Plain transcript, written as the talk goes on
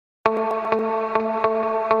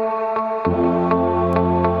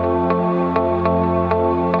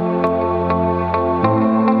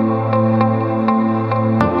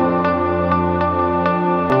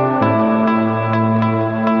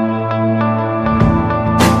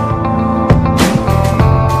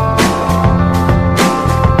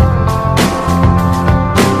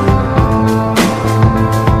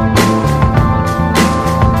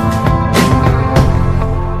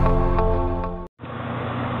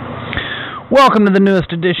Welcome to the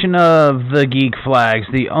newest edition of the Geek Flags,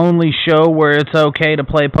 the only show where it's okay to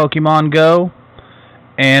play Pokemon Go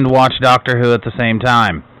and watch Doctor Who at the same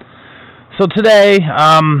time. So today,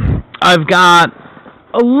 I've got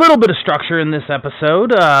a little bit of structure in this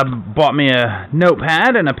episode. Bought me a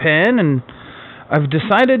notepad and a pen, and I've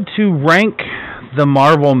decided to rank the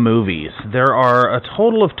Marvel movies. There are a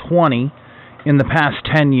total of 20 in the past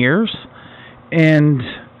 10 years, and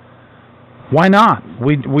why not?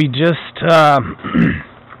 We just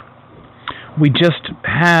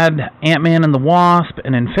had Ant-Man and the Wasp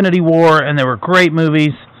and Infinity War, and they were great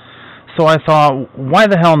movies. So I thought, why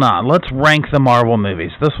the hell not? Let's rank the Marvel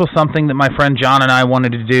movies. This was something that my friend John and I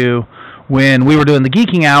wanted to do when we were doing the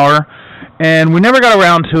Geeking Hour, and we never got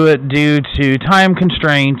around to it due to time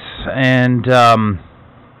constraints and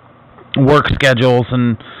work schedules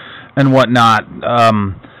and whatnot.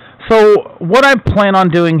 So what I plan on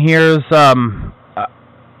doing here is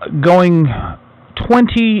going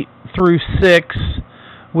 20 through 6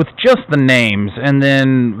 with just the names, and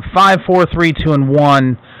then 5, 4, 3, 2, and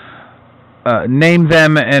 1, name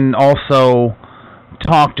them and also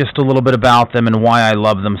talk just a little bit about them and why I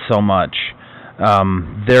love them so much.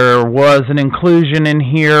 There was an inclusion in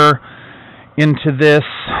here into this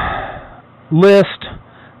list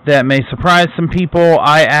that may surprise some people.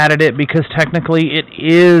 I added it because technically it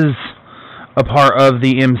is a part of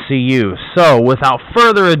the MCU. So, without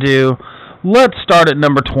further ado, let's start at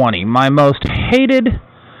number 20. My most hated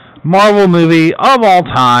Marvel movie of all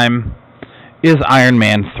time is Iron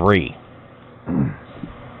Man 3.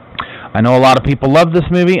 I know a lot of people love this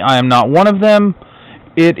movie. I am not one of them.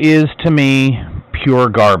 It is, to me, pure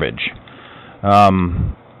garbage.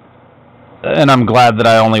 And I'm glad that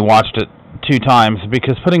I only watched it 2 times,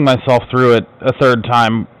 because putting myself through it a third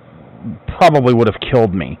time probably would have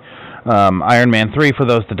killed me. Iron Man 3, for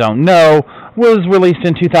those that don't know, was released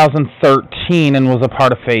in 2013 and was a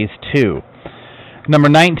part of Phase 2. Number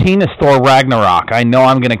 19 is Thor Ragnarok. I know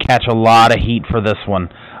I'm going to catch a lot of heat for this one.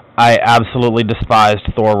 I absolutely despised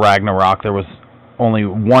Thor Ragnarok. There was only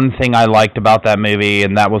one thing I liked about that movie,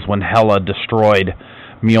 and that was when Hela destroyed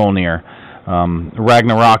Mjolnir.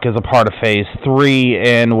 Ragnarok is a part of Phase 3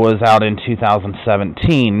 and was out in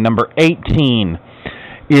 2017. Number 18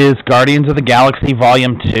 is Guardians of the Galaxy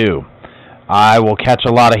Volume 2. I will catch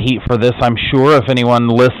a lot of heat for this, I'm sure, if anyone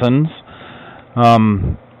listens.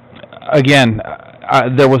 There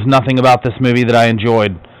was nothing about this movie that I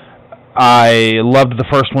enjoyed. I loved the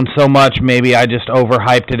first one so much, maybe I just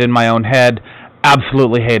overhyped it in my own head.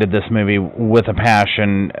 Absolutely hated this movie with a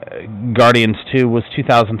passion. Guardians 2 was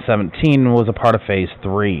 2017 and was a part of Phase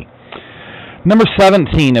 3. Number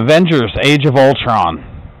 17, Avengers Age of Ultron.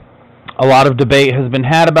 A lot of debate has been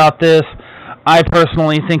had about this. I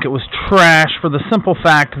personally think it was trash for the simple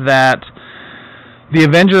fact that the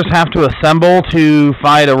Avengers have to assemble to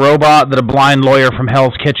fight a robot that a blind lawyer from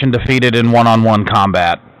Hell's Kitchen defeated in one-on-one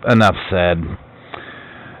combat. Enough said.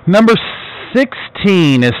 Number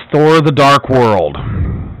 16 is Thor the Dark World.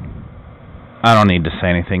 I don't need to say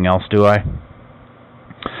anything else, do I?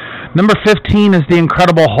 Number 15 is The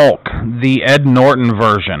Incredible Hulk, the Ed Norton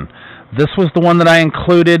version. This was the one that I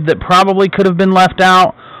included that probably could have been left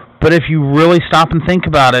out, but if you really stop and think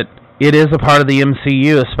about it, it is a part of the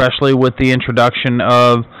MCU, especially with the introduction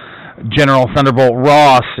of General Thunderbolt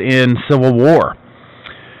Ross in Civil War.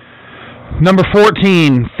 Number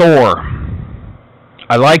 14, Thor.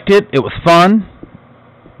 I liked it. It was fun.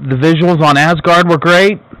 The visuals on Asgard were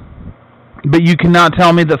great. But you cannot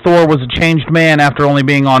tell me that Thor was a changed man after only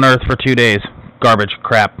being on Earth for 2 days. Garbage.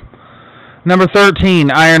 Crap. Number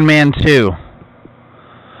 13, Iron Man 2.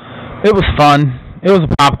 It was fun. It was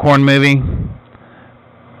a popcorn movie.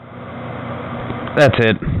 That's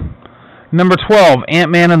it. Number 12,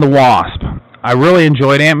 Ant-Man and the Wasp. I really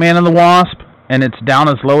enjoyed Ant-Man and the Wasp, and it's down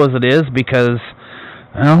as low as it is because,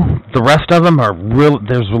 the rest of them are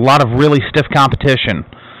there's a lot of really stiff competition.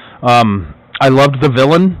 I loved the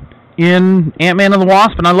villain in Ant-Man and the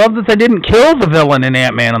Wasp, and I love that they didn't kill the villain in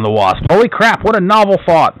Ant-Man and the Wasp. Holy crap, what a novel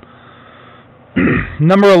thought.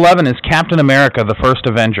 Number 11 is Captain America, the First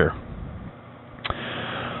Avenger.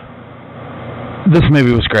 This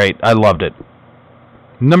movie was great. I loved it.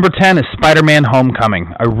 Number 10 is Spider-Man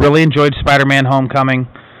Homecoming. I really enjoyed Spider-Man Homecoming.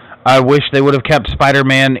 I wish they would have kept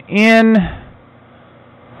Spider-Man in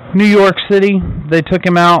New York City. They took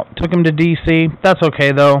him out, took him to D.C. That's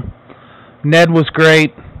okay, though. Ned was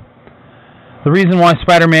great. The reason why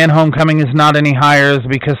Spider-Man Homecoming is not any higher is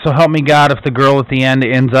because, so help me God, if the girl at the end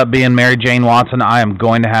ends up being Mary Jane Watson, I am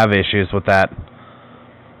going to have issues with that.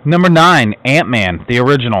 Number 9, Ant-Man, the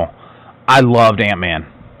original. I loved Ant-Man.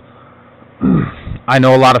 I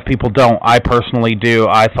know a lot of people don't. I personally do.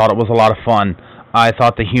 I thought it was a lot of fun. I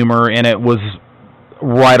thought the humor in it was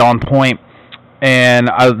right on point, and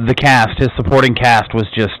the cast, his supporting cast, was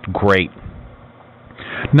just great.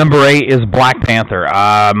 Number 8 is Black Panther.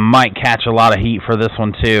 I might catch a lot of heat for this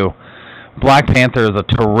one too. Black Panther is a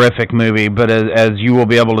terrific movie, but as you will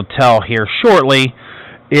be able to tell here shortly,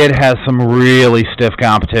 it has some really stiff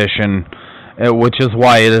competition, which is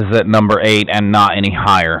why it is at number 8 and not any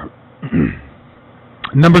higher.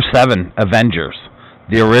 Number 7, Avengers.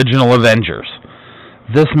 The original Avengers.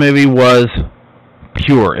 This movie was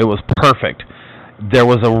pure. It was perfect. There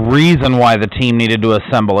was a reason why the team needed to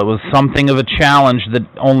assemble. It was something of a challenge that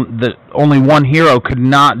only one hero could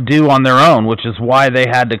not do on their own, which is why they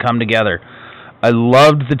had to come together. I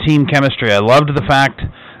loved the team chemistry. I loved the fact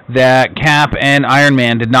that Cap and Iron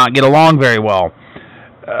Man did not get along very well.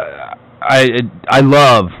 I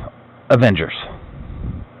love Avengers.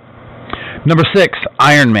 Number 6,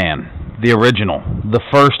 Iron Man, the original, the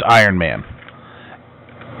first Iron Man.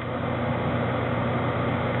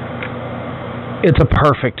 It's a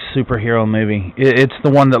perfect superhero movie. It's the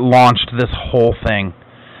one that launched this whole thing.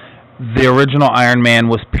 The original Iron Man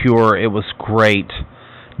was pure. It was great.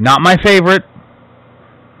 Not my favorite,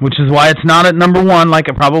 which is why it's not at number 1 like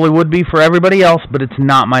it probably would be for everybody else, but it's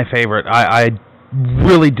not my favorite. I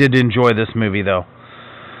really did enjoy this movie, though.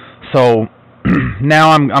 So now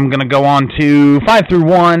I'm going to go on to 5 through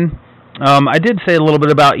 1. I did say a little bit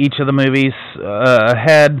about each of the movies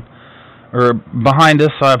ahead or behind us,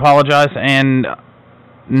 so I apologize. And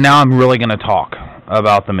now I'm really going to talk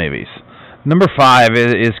about the movies. Number 5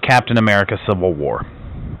 is Captain America: Civil War.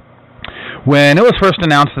 When it was first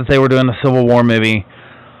announced that they were doing a Civil War movie,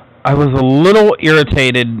 I was a little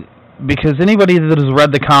irritated because anybody that has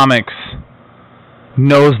read the comics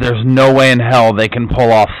knows there's no way in hell they can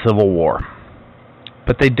pull off Civil War.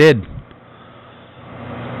 But they did.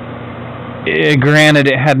 Granted,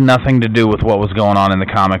 it had nothing to do with what was going on in the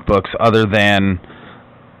comic books other than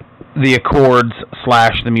the Accords /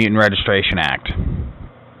 the Mutant Registration Act.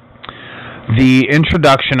 The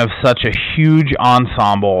introduction of such a huge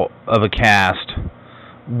ensemble of a cast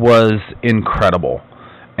was incredible.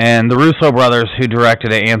 And the Russo brothers, who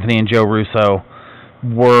directed it, Anthony and Joe Russo,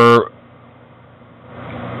 were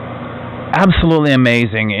absolutely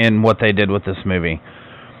amazing in what they did with this movie.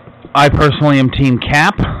 I personally am Team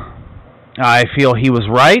Cap. I feel he was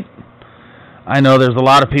right. I know there's a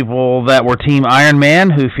lot of people that were Team Iron Man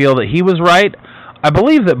who feel that he was right. I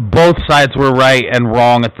believe that both sides were right and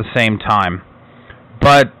wrong at the same time.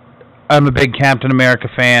 But I'm a big Captain America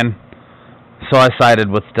fan, so I sided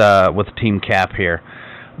with Team Cap here.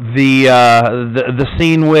 The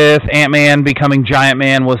scene with Ant-Man becoming Giant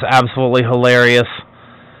Man was absolutely hilarious.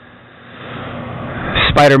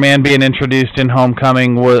 Spider-Man being introduced in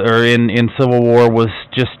Homecoming or in Civil War was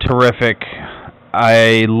just terrific.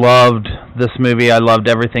 I loved this movie. I loved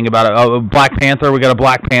everything about it. Oh, Black Panther. We got a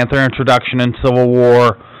Black Panther introduction in Civil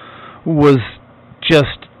War. Was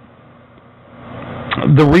just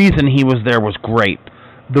the reason he was there was great.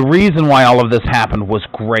 The reason why all of this happened was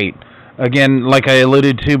great. Again, like I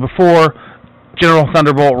alluded to before, General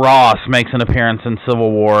Thunderbolt Ross makes an appearance in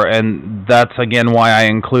Civil War, and that's again why I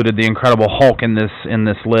included the Incredible Hulk in this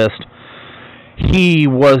list. He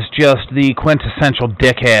was just the quintessential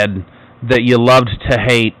dickhead that you loved to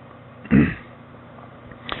hate.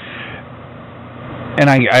 And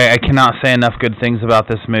I cannot say enough good things about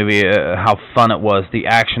this movie, how fun it was. The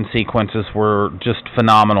action sequences were just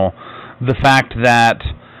phenomenal. The fact that,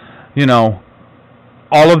 you know,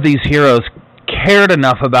 all of these heroes cared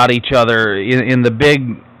enough about each other in the big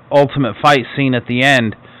ultimate fight scene at the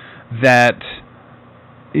end that,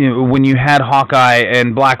 you know, when you had Hawkeye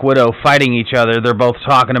and Black Widow fighting each other, they're both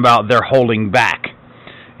talking about they're holding back.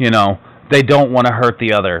 You know, they don't want to hurt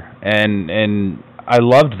the other, and I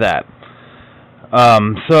loved that.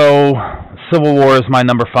 So Civil War is my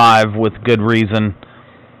number 5 with good reason.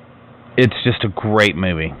 It's just a great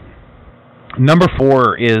movie. Number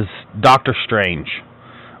 4 is Doctor Strange,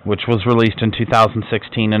 which was released in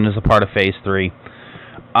 2016 and is a part of Phase 3.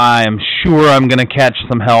 I am sure I'm going to catch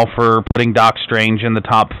some hell for putting Doc Strange in the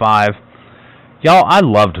top 5. Y'all, I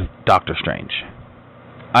loved Doctor Strange.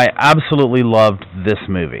 I absolutely loved this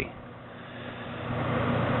movie.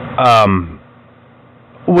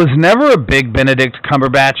 Was never a big Benedict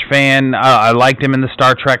Cumberbatch fan. I liked him in the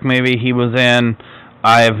Star Trek movie he was in.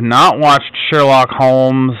 I have not watched Sherlock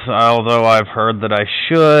Holmes, although I've heard that I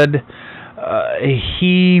should.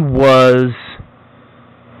 He was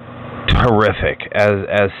terrific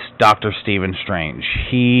as Dr. Stephen Strange.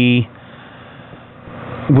 He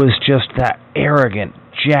was just that arrogant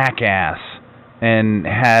jackass and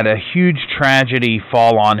had a huge tragedy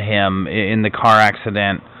fall on him in the car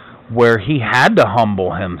accident where he had to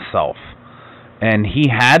humble himself and he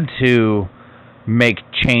had to make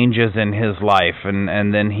changes in his life,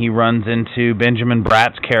 and then he runs into Benjamin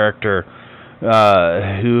Bratt's character,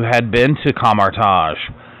 who had been to Kamar-Taj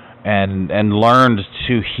and learned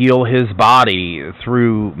to heal his body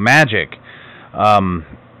through magic.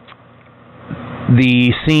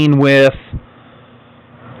 The scene with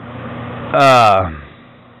I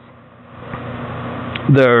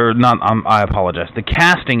apologize. The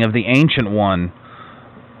casting of the Ancient One,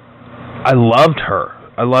 I loved her.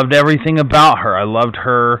 I loved everything about her. I loved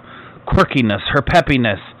her quirkiness, her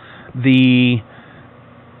peppiness, the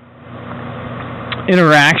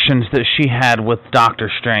interactions that she had with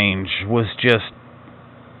Doctor Strange was just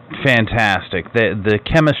fantastic. The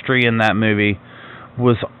chemistry in that movie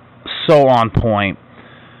was so on point.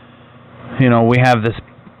 You know, we have this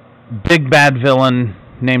big bad villain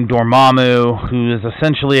named Dormammu, who is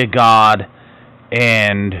essentially a god,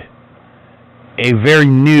 and a very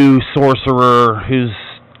new sorcerer who's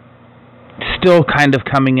still kind of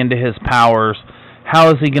coming into his powers. How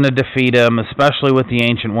is he going to defeat him, especially with the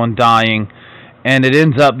Ancient One dying? And it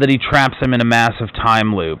ends up that he traps him in a massive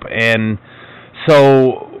time loop. And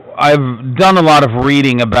so I've done a lot of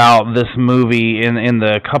reading about this movie in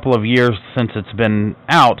the couple of years since it's been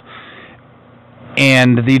out.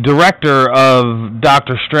 And the director of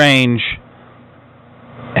Doctor Strange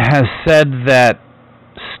has said that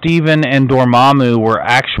Stephen and Dormammu were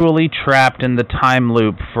actually trapped in the time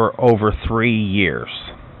loop for over 3 years.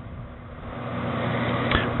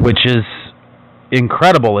 Which is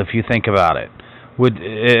incredible if you think about it.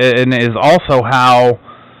 And is also how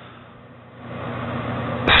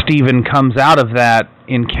Stephen comes out of that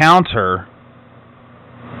encounter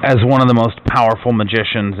as one of the most powerful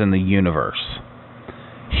magicians in the universe.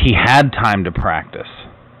 He had time to practice.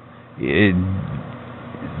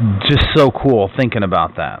 Just so cool thinking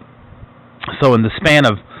about that. So in the span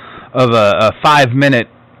of a 5-minute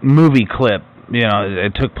movie clip, you know,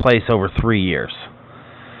 it took place over 3 years.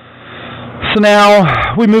 So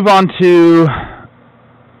now we move on to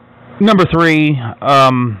number 3.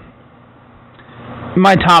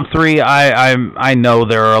 My top 3. I know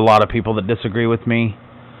there are a lot of people that disagree with me.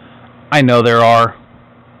 I know there are.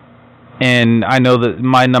 And I know that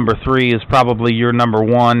my number 3 is probably your number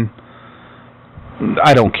 1.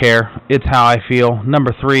 I don't care. It's how I feel.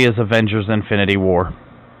 Number 3 is Avengers Infinity War.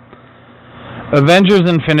 Avengers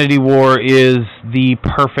Infinity War is the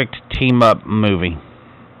perfect team-up movie.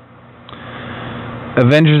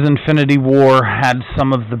 Avengers Infinity War had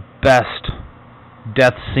some of the best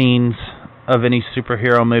death scenes of any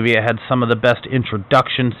superhero movie. It had some of the best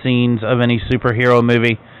introduction scenes of any superhero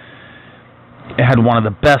movie. It had one of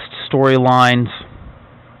the best storylines.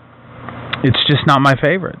 It's just not my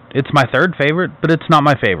favorite. It's my third favorite, but it's not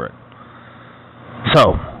my favorite.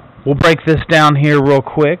 So, we'll break this down here real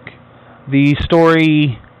quick. The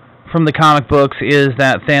story from the comic books is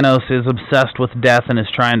that Thanos is obsessed with death and is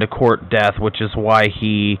trying to court death, which is why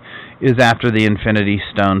he is after the Infinity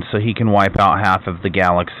Stone, so he can wipe out half of the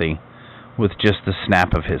galaxy with just the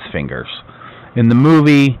snap of his fingers. In the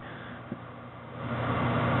movie,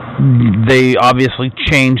 they obviously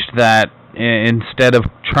changed that. Instead of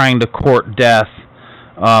trying to court death,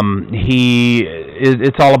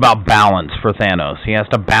 it's all about balance for Thanos. He has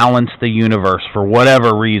to balance the universe for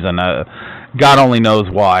whatever reason. God only knows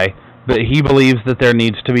why, but he believes that there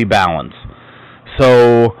needs to be balance.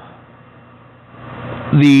 So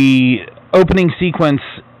the opening sequence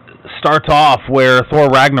starts off where Thor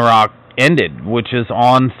Ragnarok ended, which is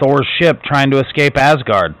on Thor's ship trying to escape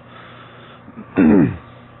Asgard.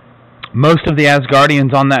 Most of the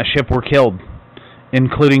Asgardians on that ship were killed,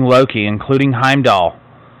 including Loki, including Heimdall.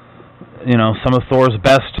 You know, some of Thor's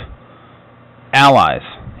best allies,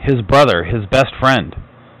 his brother, his best friend,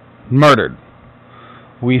 murdered.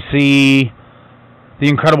 We see the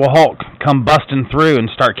Incredible Hulk come busting through and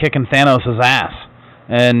start kicking Thanos' ass.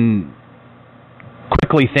 And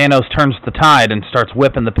quickly Thanos turns the tide and starts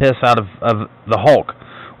whipping the piss out of the Hulk,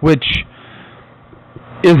 which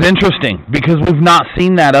is interesting because we've not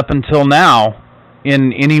seen that up until now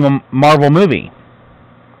in any Marvel movie.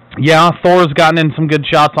 Yeah, Thor's gotten in some good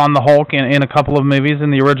shots on the Hulk in a couple of movies,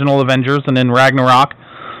 in the original Avengers and in Ragnarok,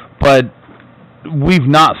 but we've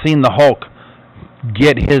not seen the Hulk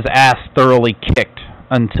get his ass thoroughly kicked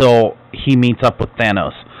until he meets up with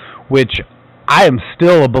Thanos, which I am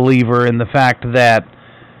still a believer in the fact that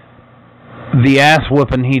the ass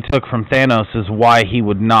whooping he took from Thanos is why he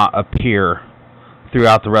would not appear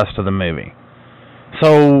throughout the rest of the movie.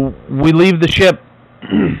 So we leave the ship,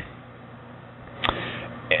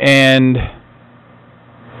 and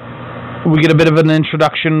We get a bit of an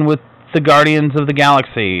introduction with the Guardians of the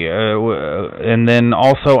Galaxy, and then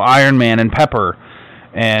also Iron Man and Pepper,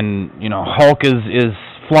 and Hulk is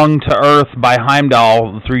flung to Earth by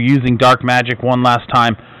Heimdall through using dark magic one last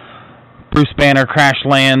time. Bruce Banner crash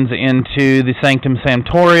lands into the Sanctum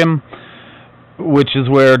Sanctorum, which is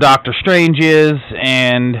where Doctor Strange is,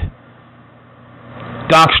 and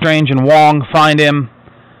Doc Strange and Wong find him.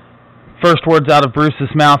 First words out of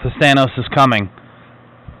Bruce's mouth is Thanos is coming.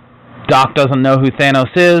 Doc doesn't know who Thanos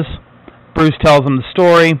is. Bruce tells him the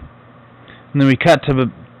story. And then we cut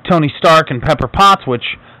to Tony Stark and Pepper Potts, which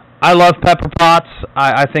I love Pepper Potts.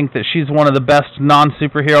 I think that she's one of the best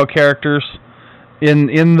non-superhero characters in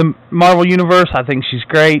the Marvel Universe. I think she's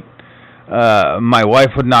great. My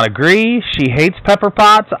wife would not agree. She hates Pepper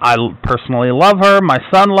Potts. I personally love her. My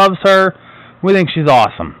son loves her. We think she's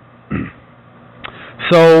awesome.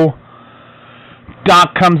 So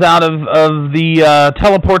Doc comes out of the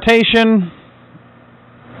teleportation.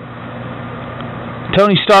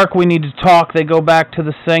 Tony Stark, we need to talk. They go back to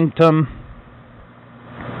the Sanctum.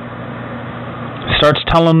 Starts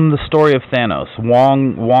telling them the story of Thanos.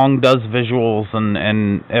 Wong does visuals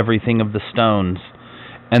and everything of the stones.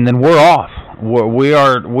 And then we're off. We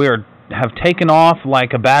have taken off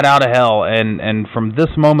like a bat out of hell. And from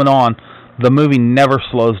this moment on, the movie never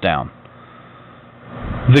slows down.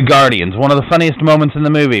 The Guardians. One of the funniest moments in the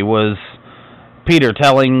movie was Peter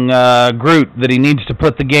telling Groot that he needs to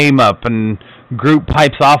put the game up, and Groot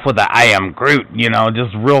pipes off with "I am Groot,"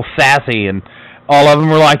 just real sassy, and all of them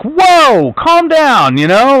were like, "Whoa, calm down,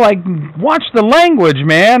 like watch the language,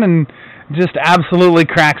 man," and just absolutely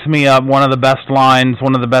cracks me up. One of the best lines,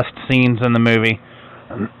 one of the best scenes in the movie.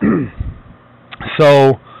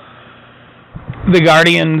 So the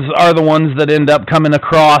Guardians are the ones that end up coming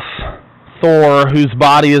across Thor, whose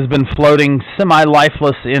body has been floating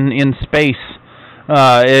semi-lifeless in space.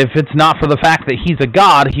 If it's not for the fact that he's a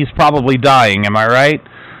god, he's probably dying, am I right?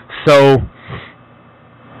 So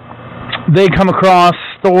they come across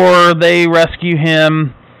Thor, they rescue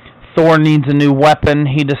him. Thor needs a new weapon.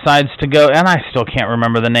 He decides to go, and I still can't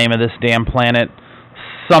remember the name of this damn planet.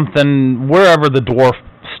 Something, wherever the dwarf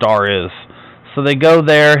star is. So they go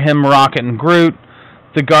there, him, Rocket, and Groot.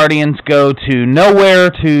 The Guardians go to nowhere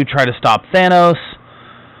to try to stop Thanos.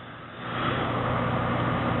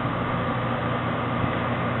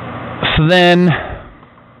 So then,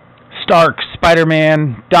 Stark,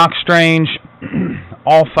 Spider-Man, Doc Strange,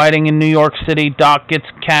 all fighting in New York City. Doc gets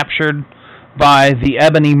captured by the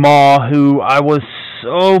Ebony Maw, who I was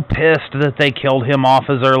so pissed that they killed him off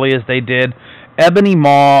as early as they did. Ebony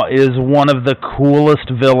Maw is one of the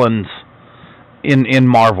coolest villains in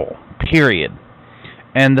Marvel, period.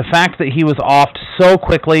 And the fact that he was offed so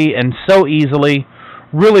quickly and so easily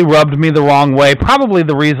really rubbed me the wrong way. Probably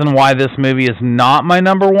the reason why this movie is not my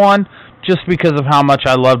number one, just because of how much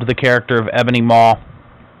I loved the character of Ebony Maw.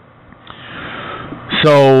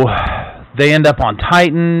 So they end up on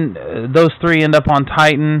Titan. Those three end up on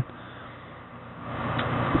Titan.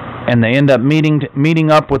 And they end up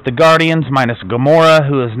meeting up with the Guardians, minus Gamora,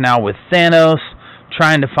 who is now with Thanos,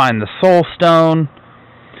 trying to find the Soul Stone.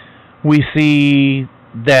 We see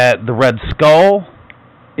that the Red Skull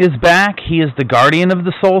is back. He is the guardian of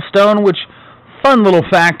the Soul Stone, which, fun little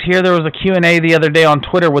fact here, there was a Q&A the other day on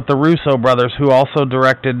Twitter with the Russo brothers, who also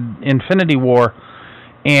directed Infinity War,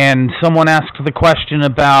 and someone asked the question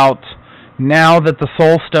about, now that the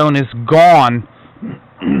Soul Stone is gone,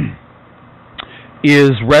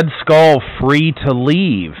 is Red Skull free to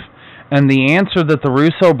leave? And the answer that the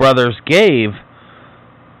Russo brothers gave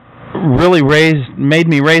really made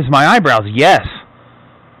me raise my eyebrows. Yes,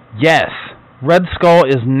 Red Skull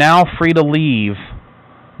is now free to leave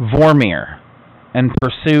Vormir and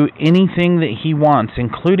pursue anything that he wants,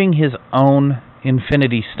 including his own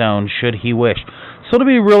Infinity Stone, should he wish. So it'll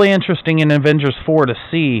be really interesting in Avengers 4 to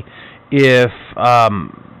see if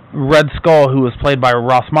Red Skull, who was played by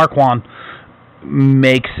Ross Marquand,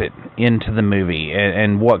 makes it into the movie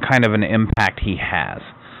and what kind of an impact he has.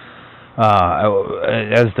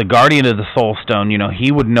 As the guardian of the Soul Stone,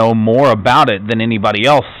 he would know more about it than anybody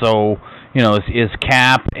else. So, is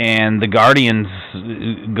Cap and the Guardians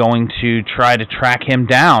going to try to track him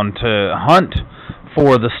down to hunt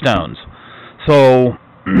for the stones? So,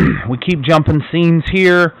 we keep jumping scenes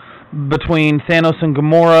here between Thanos and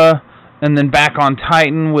Gamora, and then back on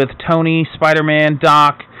Titan with Tony, Spider-Man,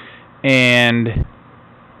 Doc, and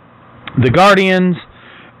the Guardians.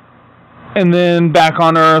 And then back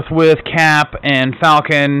on Earth with Cap and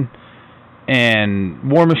Falcon and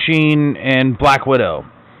War Machine and Black Widow.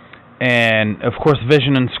 And, of course,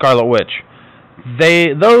 Vision and Scarlet Witch.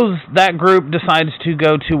 that group decides to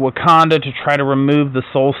go to Wakanda to try to remove the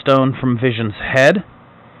Soul Stone from Vision's head,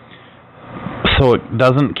 so it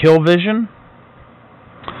doesn't kill Vision.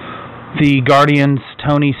 The Guardians,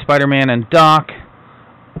 Tony, Spider-Man, and Doc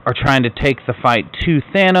are trying to take the fight to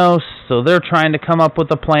Thanos, so they're trying to come up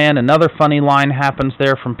with a plan. Another funny line happens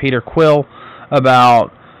there from Peter Quill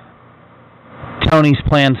about Tony's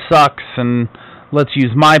plan sucks, and let's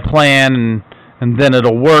use my plan, and then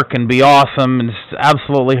it'll work and be awesome, and it's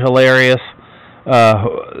absolutely hilarious.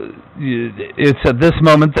 It's at this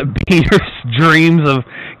moment that Peter's dreams of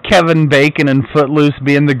Kevin Bacon and Footloose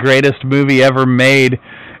being the greatest movie ever made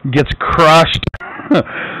gets crushed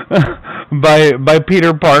by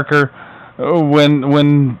Peter Parker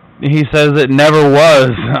when he says it never was.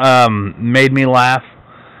 Made me laugh.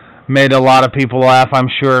 Made a lot of people laugh, I'm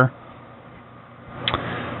sure.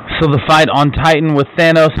 So the fight on Titan with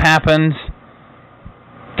Thanos happens.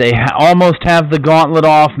 They almost have the gauntlet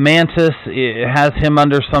off. Mantis has him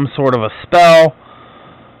under some sort of a spell.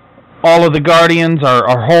 All of the Guardians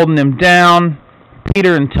are holding him down.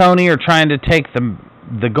 Peter and Tony are trying to take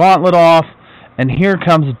the gauntlet off. And here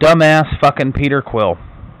comes dumbass fucking Peter Quill.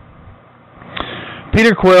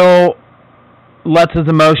 Peter Quill lets his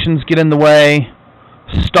emotions get in the way.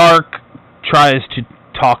 Stark tries to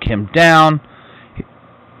talk him down.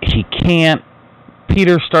 He can't.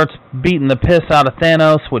 Peter starts beating the piss out of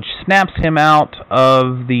Thanos, which snaps him out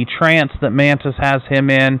of the trance that Mantis has him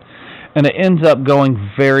in, and it ends up going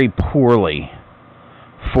very poorly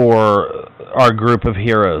for our group of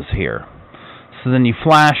heroes here. So then you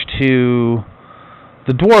flash to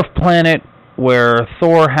the dwarf planet, where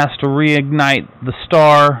Thor has to reignite the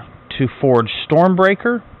star to forge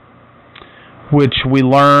Stormbreaker, which we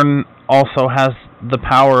learn also has the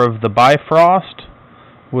power of the Bifrost,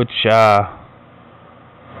 which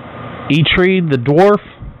Eitri, the dwarf,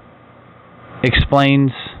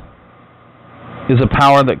 explains is a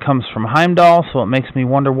power that comes from Heimdall, so it makes me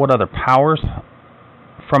wonder what other powers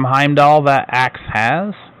from Heimdall that axe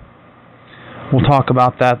has. We'll talk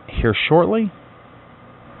about that here shortly.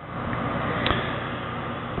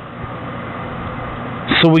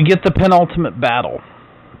 So we get the penultimate battle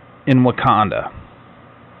in Wakanda.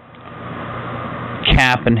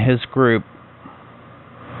 Cap and his group.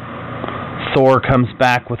 Thor comes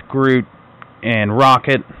back with Groot and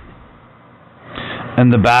Rocket,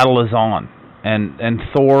 and the battle is on. And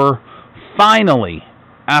Thor finally,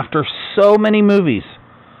 after so many movies,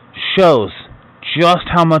 shows just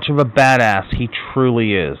how much of a badass he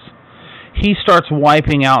truly is. He starts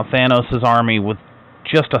wiping out Thanos' army with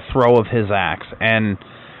just a throw of his axe, and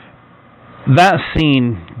that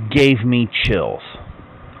scene gave me chills.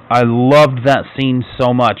 I loved that scene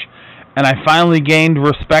so much, and I finally gained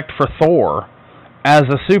respect for Thor as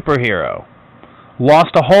a superhero.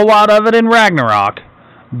 Lost a whole lot of it in Ragnarok,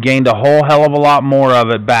 gained a whole hell of a lot more of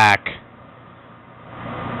it back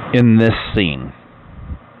in this scene.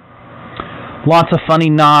 Lots of funny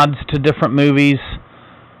nods to different movies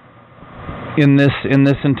in this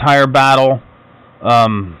entire battle.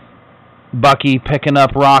 Bucky picking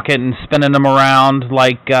up Rocket and spinning him around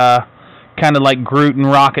like kind of like Groot and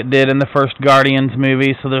Rocket did in the first Guardians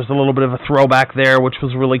movie, so there's a little bit of a throwback there, which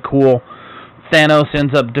was really cool. Thanos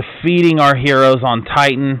ends up defeating our heroes on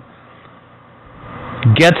Titan,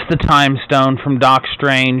 gets the Time Stone from Doc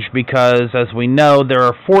Strange, because, as we know, there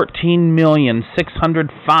are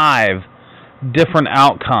 14,605 different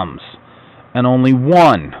outcomes, and only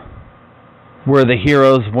one where the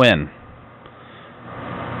heroes win,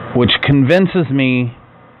 which convinces me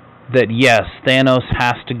that yes, Thanos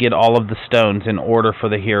has to get all of the stones in order for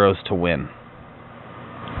the heroes to win.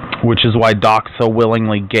 Which is why Doc so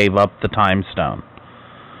willingly gave up the Time Stone.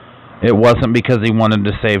 It wasn't because he wanted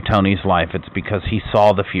to save Tony's life, it's because he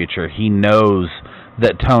saw the future. He knows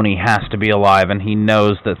that Tony has to be alive, and he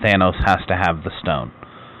knows that Thanos has to have the stone.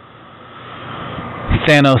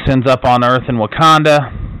 Thanos ends up on Earth in Wakanda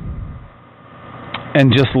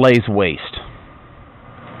and just lays waste.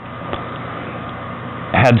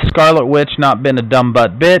 Had Scarlet Witch not been a dumb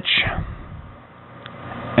butt bitch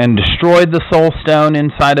and destroyed the Soul Stone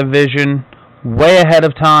inside of Vision way ahead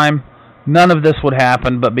of time, none of this would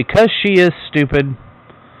happen. But because she is stupid,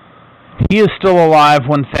 he is still alive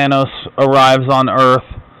when Thanos arrives on Earth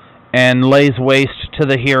and lays waste to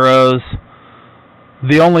the heroes.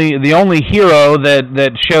 The only hero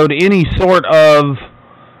that showed any sort of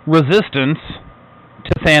resistance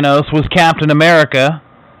to Thanos was Captain America,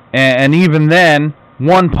 and even then,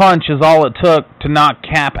 one punch is all it took to knock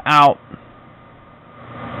Cap out.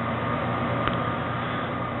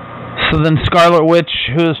 So then Scarlet Witch,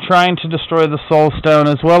 who is trying to destroy the Soul Stone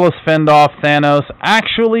as well as fend off Thanos,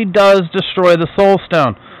 actually does destroy the Soul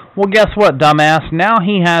Stone. Well, guess what, dumbass? Now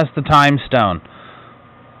he has the Time Stone.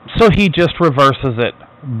 So he just reverses it,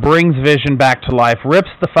 brings Vision back to life, rips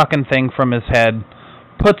the fucking thing from his head,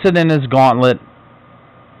 puts it in his gauntlet.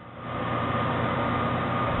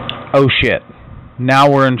 Oh shit. Now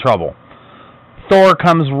we're in trouble. Thor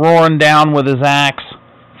comes roaring down with his axe,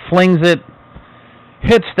 flings it,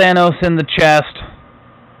 hits Thanos in the chest.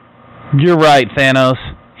 You're right, Thanos.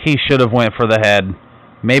 He should have went for the head.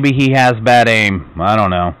 Maybe he has bad aim. I don't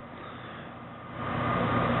know.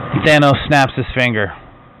 Thanos snaps his finger.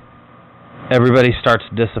 Everybody starts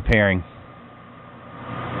disappearing.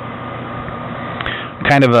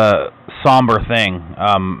 Kind of a somber thing.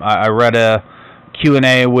 I read a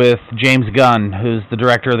Q&A with James Gunn, who's the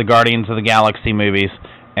director of the Guardians of the Galaxy movies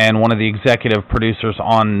and one of the executive producers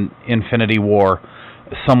on Infinity War.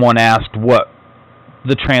 Someone asked what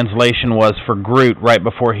the translation was for Groot right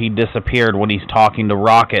before he disappeared when he's talking to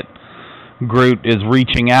Rocket. Groot is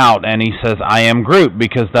reaching out and he says, "I am Groot,"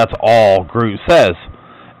 because that's all Groot says.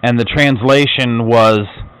 And the translation was,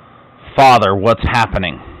 "Father, what's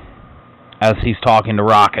happening?" as he's talking to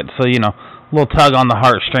Rocket. So, you know, a little tug on the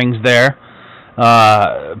heartstrings there.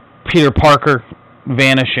 Peter Parker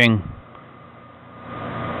vanishing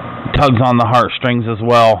tugs on the heartstrings as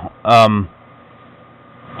well.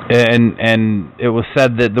 And it was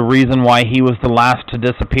said that the reason why he was the last to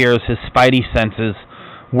disappear is his spidey senses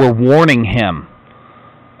were warning him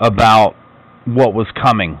about what was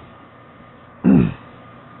coming.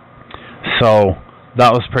 So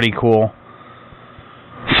that was pretty cool.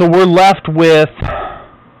 So we're left with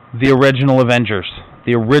the original Avengers,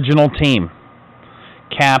 the original team.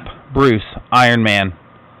 Cap, Bruce, Iron Man,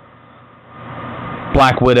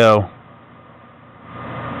 Black Widow,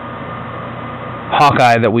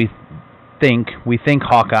 Hawkeye that we think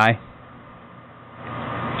Hawkeye,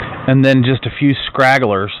 and then just a few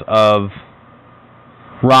scragglers of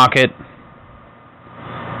Rocket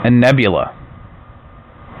and Nebula.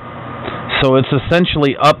 So it's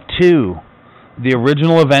essentially up to the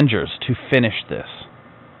original Avengers to finish this.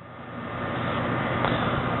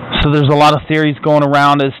 So there's a lot of theories going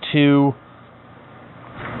around as to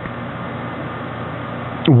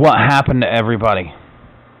what happened to everybody.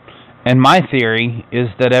 And my theory is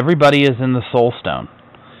that everybody is in the Soul Stone.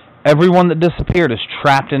 Everyone that disappeared is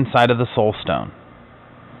trapped inside of the Soul Stone.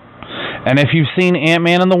 And if you've seen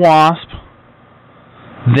Ant-Man and the Wasp,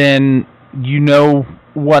 then you know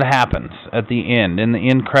what happens at the end, in the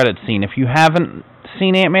end credit scene. If you haven't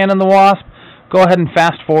seen Ant-Man and the Wasp, go ahead and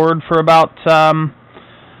fast forward for about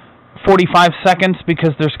 45 seconds, because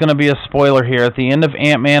there's going to be a spoiler here. At the end of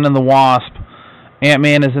Ant-Man and the Wasp,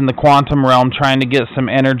 Ant-Man is in the quantum realm trying to get some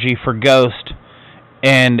energy for Ghost,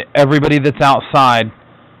 and everybody that's outside,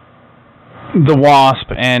 the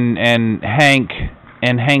Wasp and Hank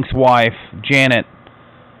and Hank's wife, Janet,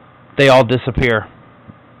 they all disappear.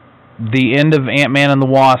 The end of Ant-Man and the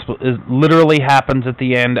Wasp literally happens at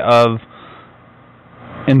the end of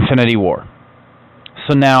Infinity War.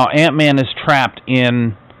 So now Ant-Man is trapped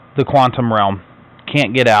in the quantum realm.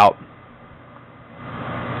 Can't get out.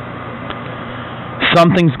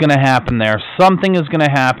 Something's going to happen there. Something is going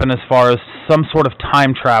to happen as far as some sort of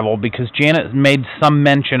time travel, because Janet made some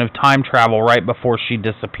mention of time travel right before she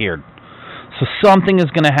disappeared. So something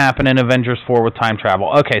is going to happen in Avengers 4 with time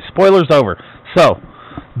travel. Okay, spoilers over. So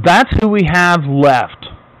that's who we have left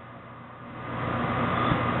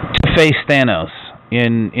to face Thanos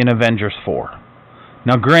in Avengers 4.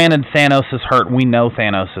 Now, granted, Thanos is hurt. We know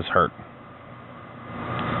Thanos is hurt.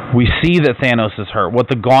 We see that Thanos is hurt. What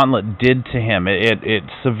the gauntlet did to him, it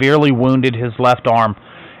severely wounded his left arm.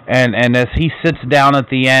 And as he sits down at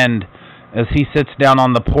the end, as he sits down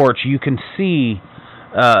on the porch, you can see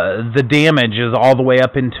the damage is all the way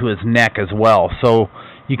up into his neck as well. So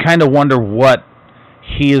you kind of wonder what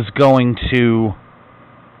he is going to,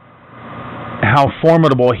 how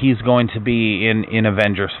formidable he's going to be in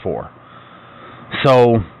Avengers 4.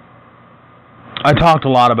 So I talked a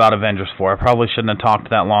lot about Avengers 4. I probably shouldn't have talked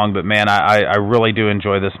that long, but man, I really do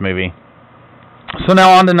enjoy this movie. So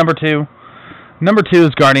now on to number 2. Number 2 is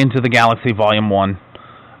Guardians of the Galaxy Volume 1.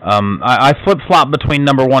 I flip-flop between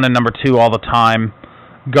number 1 and number 2 all the time.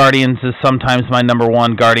 Guardians is sometimes my number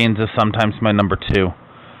 1. Guardians is sometimes my number 2.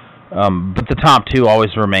 But the top 2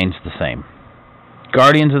 always remains the same.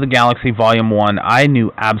 Guardians of the Galaxy Volume 1, I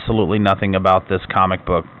knew absolutely nothing about this comic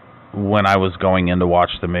book when I was going in to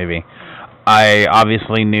watch the movie. I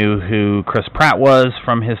obviously knew who Chris Pratt was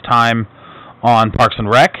from his time on Parks and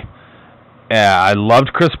Rec. I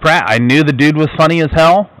loved Chris Pratt. I knew the dude was funny as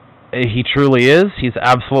hell. He truly is. He's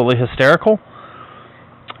absolutely hysterical.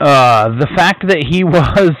 The fact that he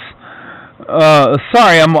was...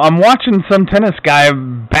 sorry, I'm watching some tennis guy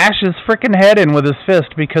bash his frickin' head in with his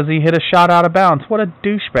fist because he hit a shot out of bounds. What a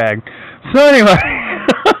douchebag. So anyway...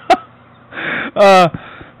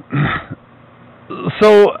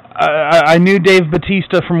 I knew Dave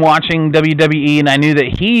Bautista from watching WWE, and I knew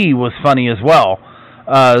that he was funny as well.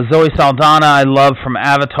 Zoe Saldana, I love from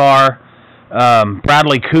Avatar.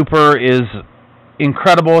 Bradley Cooper is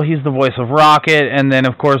incredible. He's the voice of Rocket, and then,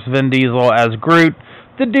 of course, Vin Diesel as Groot.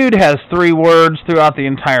 The dude has 3 words throughout the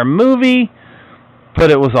entire movie,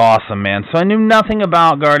 but it was awesome, man. So I knew nothing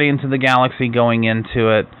about Guardians of the Galaxy going into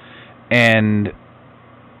it, and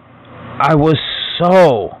I was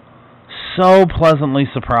so pleasantly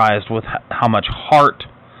surprised with how much heart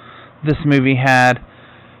this movie had,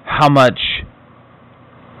 how much,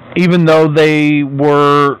 even though they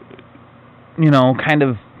were, kind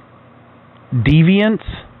of deviants,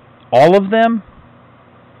 all of them,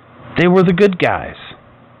 they were the good guys.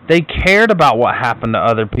 They cared about what happened to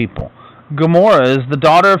other people. Gamora is the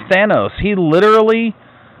daughter of Thanos. He literally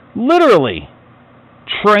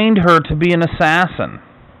trained her to be an assassin.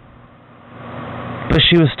 But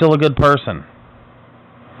she was still a good person.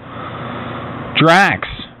 Drax.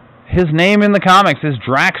 His name in the comics is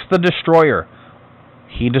Drax the Destroyer.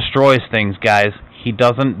 He destroys things, guys. He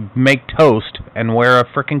doesn't make toast and wear a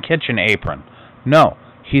frickin' kitchen apron. No,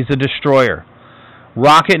 he's a destroyer.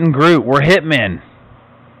 Rocket and Groot were hitmen.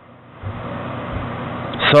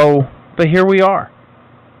 But here we are.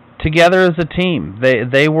 Together as a team.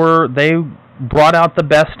 They brought out the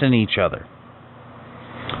best in each other.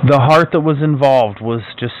 The heart that was involved was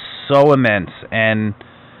just so immense and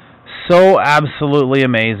so absolutely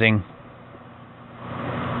amazing.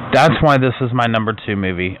 That's why this is my number 2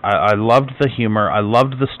 movie. I loved the humor, I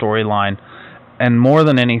loved the storyline, and more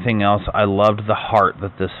than anything else, I loved the heart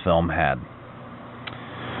that this film had.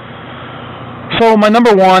 So my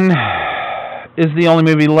number 1 is the only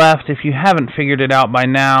movie left. If you haven't figured it out by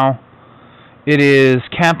now, it is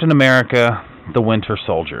Captain America, The Winter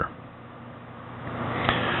Soldier.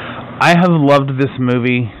 I have loved this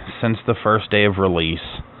movie since the first day of release.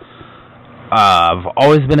 I've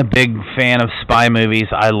always been a big fan of spy movies.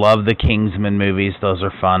 I love the Kingsman movies. Those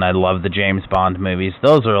are fun. I love the James Bond movies.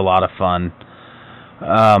 Those are a lot of fun.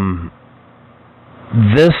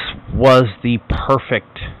 This was the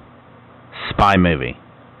perfect spy movie.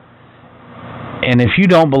 And if you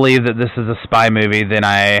don't believe that this is a spy movie, then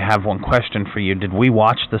I have one question for you. Did we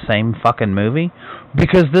watch the same fucking movie?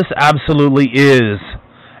 Because this absolutely is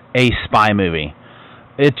a spy movie.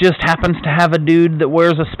 It just happens to have a dude that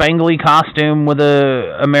wears a spangly costume with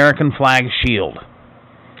a American flag shield.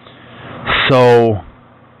 So,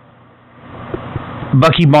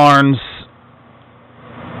 Bucky Barnes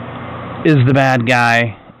is the bad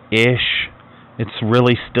guy-ish. It's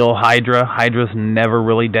really still Hydra. Hydra's never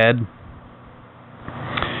really dead.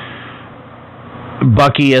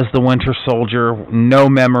 Bucky as the Winter Soldier, no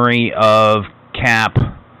memory of Cap,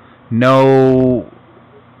 no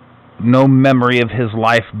memory of his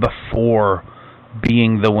life before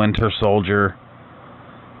being the Winter Soldier.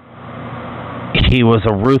 He was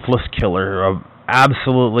a ruthless killer, an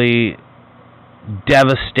absolutely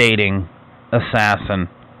devastating assassin.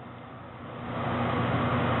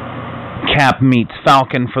 Cap meets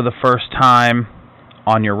Falcon for the first time.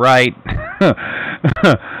 On your right.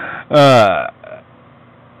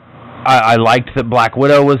 I liked that Black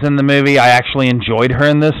Widow was in the movie. I actually enjoyed her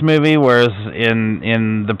in this movie, whereas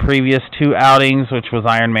in the previous 2 outings, which was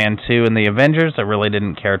Iron Man 2 and the Avengers, I really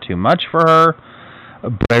didn't care too much for her.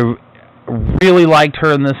 But I really liked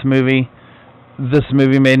her in this movie. This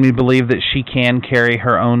movie made me believe that she can carry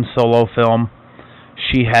her own solo film.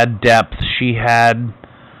 She had depth. She had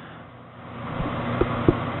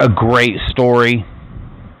a great story.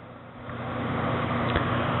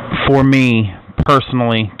 For me,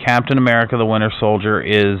 personally, Captain America: The Winter Soldier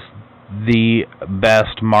is the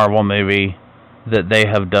best Marvel movie that they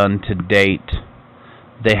have done to date.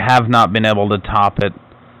 They have not been able to top it.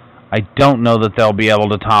 I don't know that they'll be able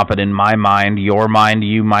to top it in my mind. Your mind,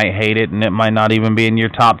 you might hate it, and it might not even be in your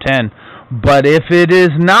top 10. But if it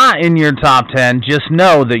is not in your top 10, just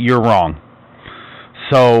know that you're wrong.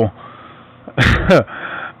 So,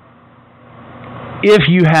 if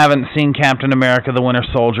you haven't seen Captain America: The Winter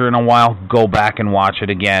Soldier in a while, go back and watch it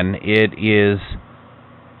again. It is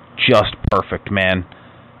just perfect, man.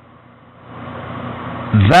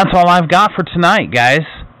 That's all I've got for tonight, guys.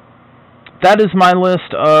 That is my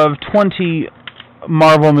list of 20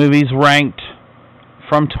 Marvel movies ranked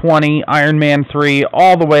from 20, Iron Man 3,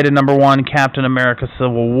 all the way to number 1, Captain America: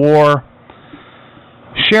 Civil War.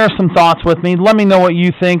 Share some thoughts with me. Let me know what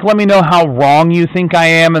you think. Let me know how wrong you think I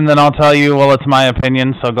am, and then I'll tell you, well, it's my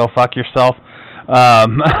opinion, so go fuck yourself.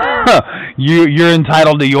 You're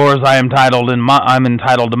entitled to yours. I'm entitled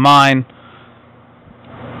to mine.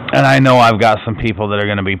 And I know I've got some people that are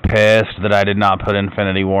going to be pissed that I did not put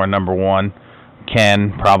Infinity War #1.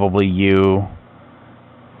 Ken, probably you.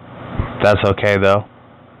 That's okay, though.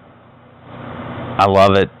 I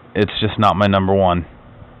love it. It's just not my #1.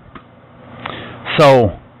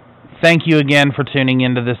 So, thank you again for tuning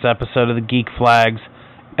into this episode of the Geek Flags.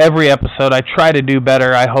 Every episode I try to do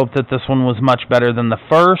better. I hope that this one was much better than the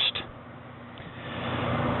first.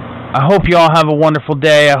 I hope you all have a wonderful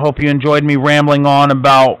day. I hope you enjoyed me rambling on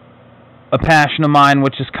about a passion of mine,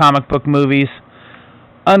 which is comic book movies.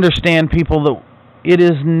 Understand, people, that it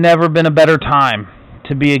has never been a better time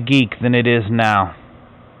to be a geek than it is now.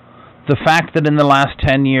 The fact that in the last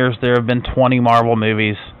 10 years there have been 20 Marvel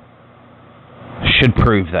movies should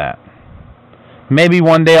prove that. Maybe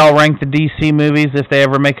one day I'll rank the DC movies if they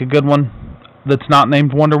ever make a good one that's not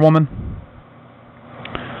named Wonder Woman.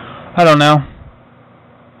 I don't know.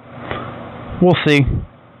 We'll see.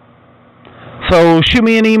 So shoot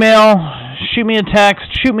me an email, shoot me a text,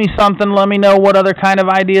 shoot me something. Let me know what other kind of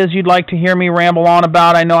ideas you'd like to hear me ramble on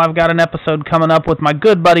about. I know I've got an episode coming up with my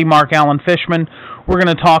good buddy Mark Allen Fishman. We're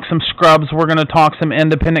going to talk some Scrubs. We're going to talk some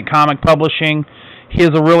independent comic publishing. He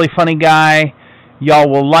is a really funny guy. Y'all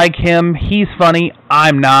will like him. He's funny.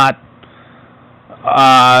 I'm not.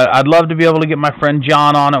 I'd love to be able to get my friend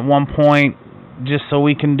John on at one point, just so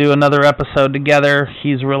we can do another episode together.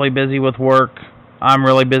 He's really busy with work. I'm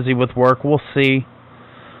really busy with work. We'll see.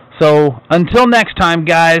 So, until next time,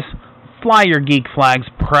 guys, fly your geek flags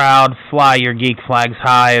proud, fly your geek flags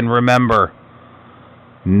high, and remember,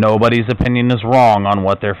 nobody's opinion is wrong on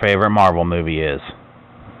what their favorite Marvel movie is.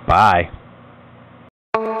 Bye.